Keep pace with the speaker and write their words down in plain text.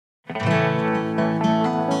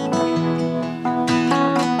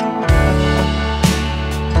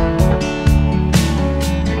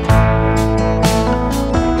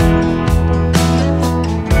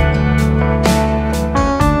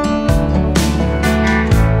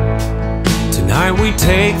we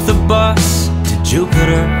take the bus to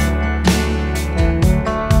Jupiter.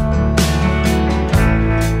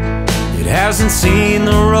 It hasn't seen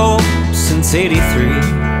the road since '83.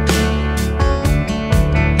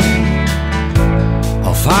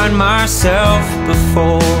 I'll find myself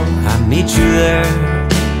before I meet you there,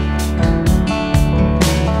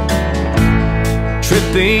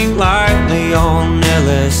 tripping lightly on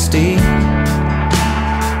LSD.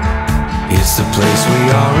 It's the place we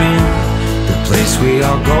are in, the place we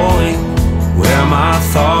are going, where my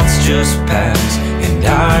thoughts just pass and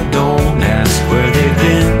I don't ask where they've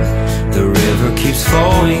been. The river keeps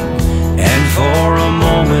flowing, and for a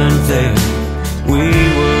moment there we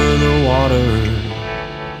were the water.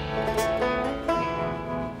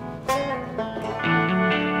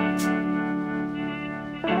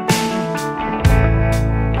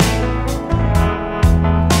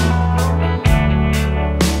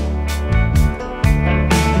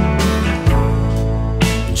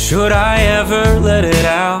 Should I ever let it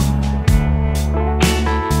out,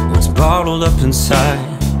 what's bottled up inside?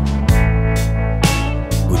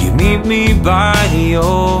 Would you meet me by the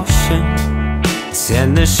ocean and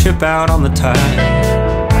send this ship out on the tide?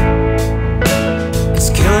 It's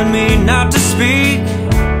killing me not to speak,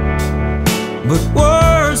 but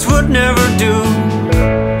words would never do.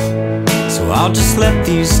 So I'll just let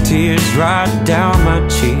these tears ride down my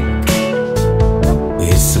cheek.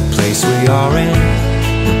 It's the place we are in,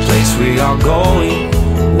 the place we are going,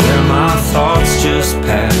 where my thoughts just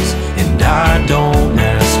pass and I don't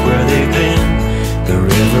ask where they've been. The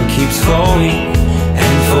river keeps flowing,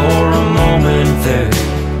 and for a moment there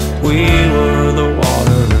we were the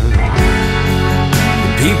water.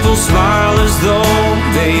 The people smile as though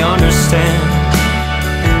they understand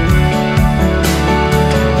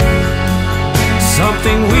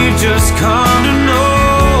something we just come to know.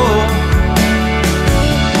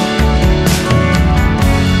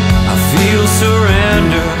 Feel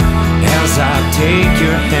surrender as I take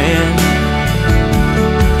your hand,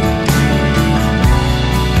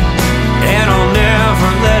 and I'll never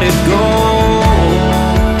let it go,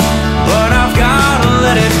 but I've gotta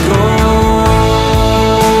let it go.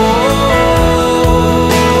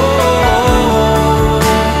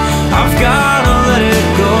 I've gotta let it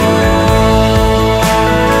go.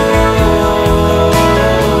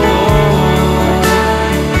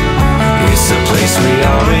 It's the place we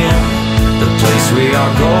are in, the place we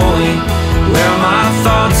are going, where my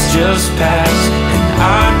thoughts just pass and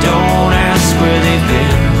I don't ask where they've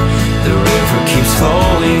been. The river keeps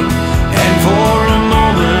flowing, and for a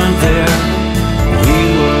moment there we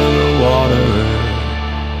were the water.